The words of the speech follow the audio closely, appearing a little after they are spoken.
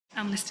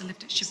Anne Lister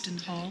lived at Shibden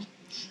Hall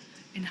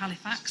in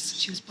Halifax.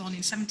 She was born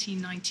in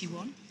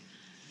 1791.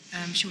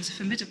 She was a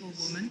formidable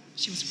woman.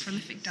 She was a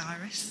prolific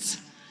diarist.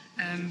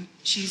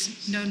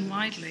 She's known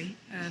widely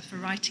for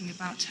writing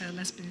about her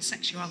lesbian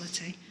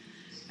sexuality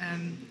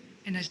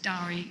in a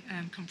diary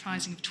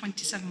comprising of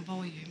 27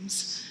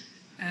 volumes,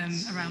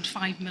 around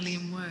 5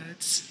 million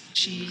words.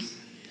 She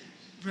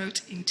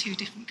wrote in two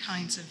different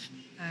kinds of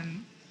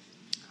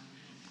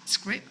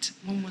script.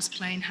 One was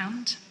plain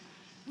hand,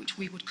 which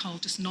we would call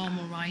just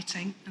normal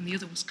writing, and the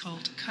other was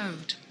called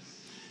code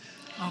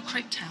or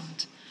crypt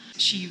hand.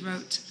 She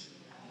wrote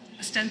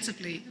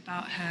ostensibly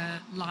about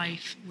her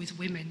life with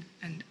women,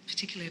 and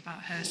particularly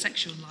about her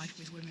sexual life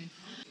with women.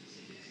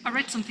 I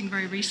read something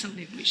very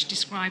recently which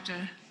described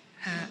her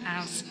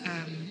as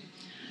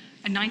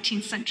a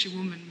 19th century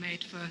woman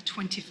made for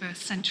 21st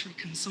century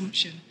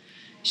consumption.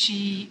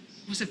 She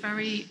was a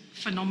very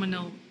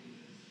phenomenally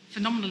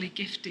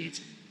gifted,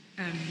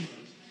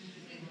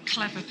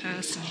 clever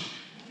person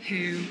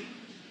who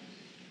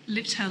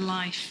lived her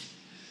life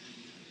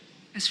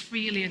as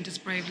freely and as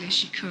bravely as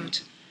she could,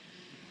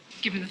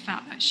 given the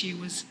fact that she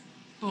was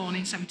born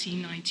in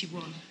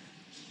 1791.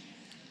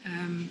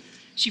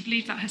 She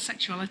believed that her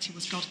sexuality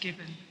was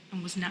God-given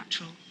and was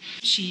natural.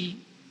 She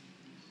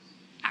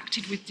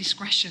acted with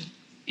discretion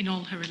in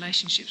all her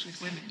relationships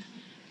with women,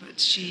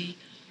 but she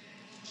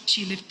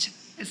lived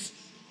as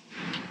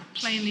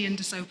plainly and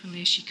as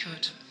openly as she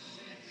could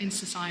in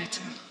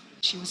society.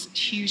 She was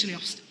hugely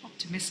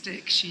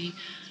optimistic. She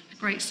had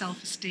great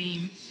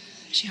self-esteem.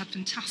 She had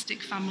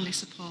fantastic family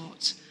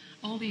support,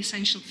 all the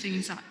essential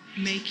things that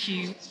make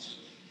you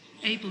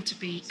able to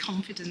be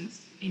confident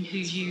in who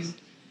you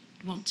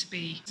want to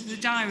be. The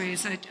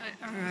diaries are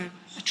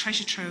a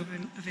treasure trove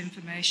of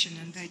information,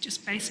 and they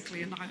just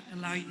basically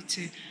allow you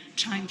to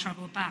time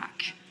travel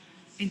back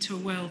into a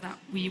world that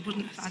we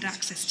wouldn't have had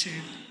access to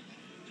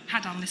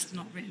had Anne Lister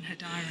not written her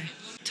diary.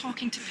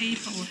 Talking to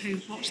people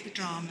who watch the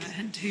drama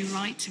and who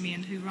write to me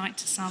and who write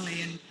to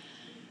Sally, and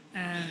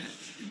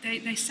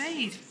they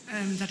say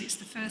that it's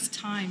the first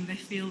time they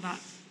feel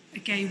that a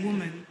gay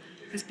woman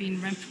has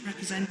been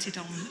represented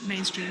on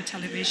mainstream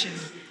television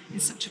in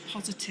such a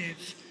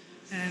positive,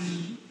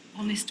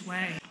 honest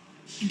way.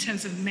 In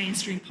terms of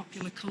mainstream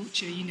popular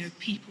culture, you know,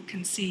 people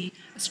can see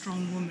a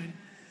strong woman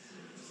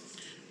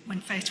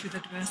when faced with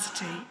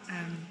adversity,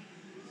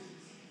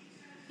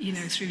 you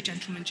know, through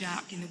Gentleman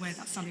Jack in the way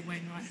that Sally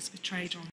Wainwright has portrayed her.